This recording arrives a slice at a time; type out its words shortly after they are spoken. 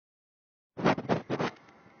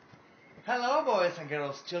Hello, boys and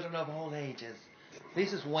girls, children of all ages.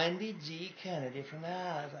 This is Wendy G. Kennedy from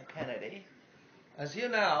NASA Kennedy. As you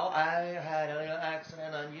know, I had a little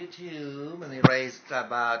accident on YouTube and erased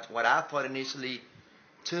about what I thought initially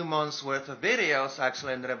 2 months worth of videos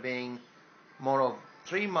actually ended up being more of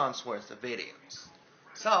 3 months worth of videos.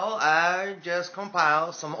 So I just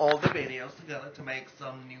compiled some older videos together to make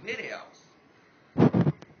some new videos.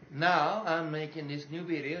 Now I'm making this new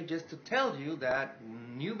video just to tell you that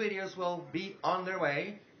new videos will be on their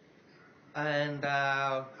way, and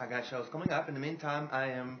I got shows coming up. In the meantime, I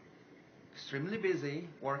am extremely busy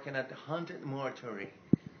working at the Haunted Mortuary.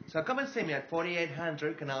 So come and see me at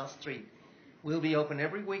 4800 Canal Street. We'll be open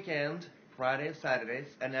every weekend, Fridays,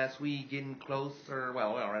 Saturdays, and as we getting closer,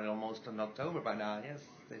 well, we're already almost in October by now, yes,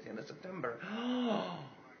 it's the end of September.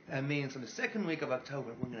 That means in the second week of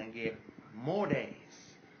October, we're going to get more days.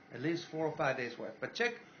 At least 4 or 5 days worth. But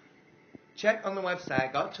check on the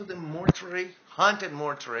website. Go to the mortuary, Haunted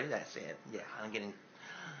Mortuary. That's it. Yeah, I'm getting.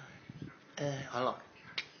 Hold on.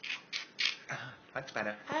 Much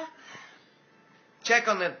better. Check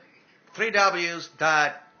on the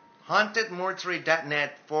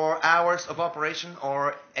 3ws.hauntedmortuary.net for hours of operation,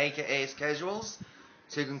 or AKA schedules,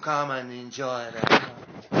 so you can come and enjoy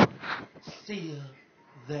that. See you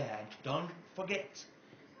there. Don't forget.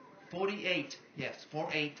 48, yes,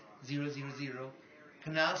 48000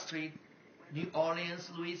 Canal Street, New Orleans,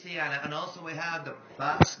 Louisiana. And also we have the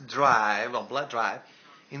bus drive, or blood drive,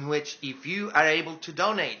 in which if you are able to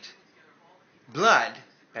donate blood,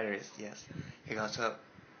 there is, yes, it goes to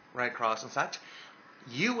Red Cross and such,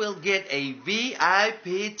 you will get a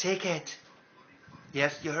VIP ticket.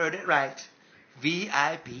 Yes, you heard it right.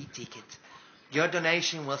 VIP ticket. Your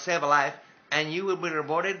donation will save a life, and you will be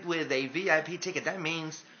rewarded with a VIP ticket. That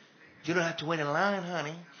means you don't have to wait in line,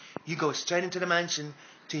 honey. You go straight into the mansion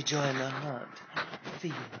to join the hunt. See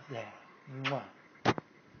you there. Mwah.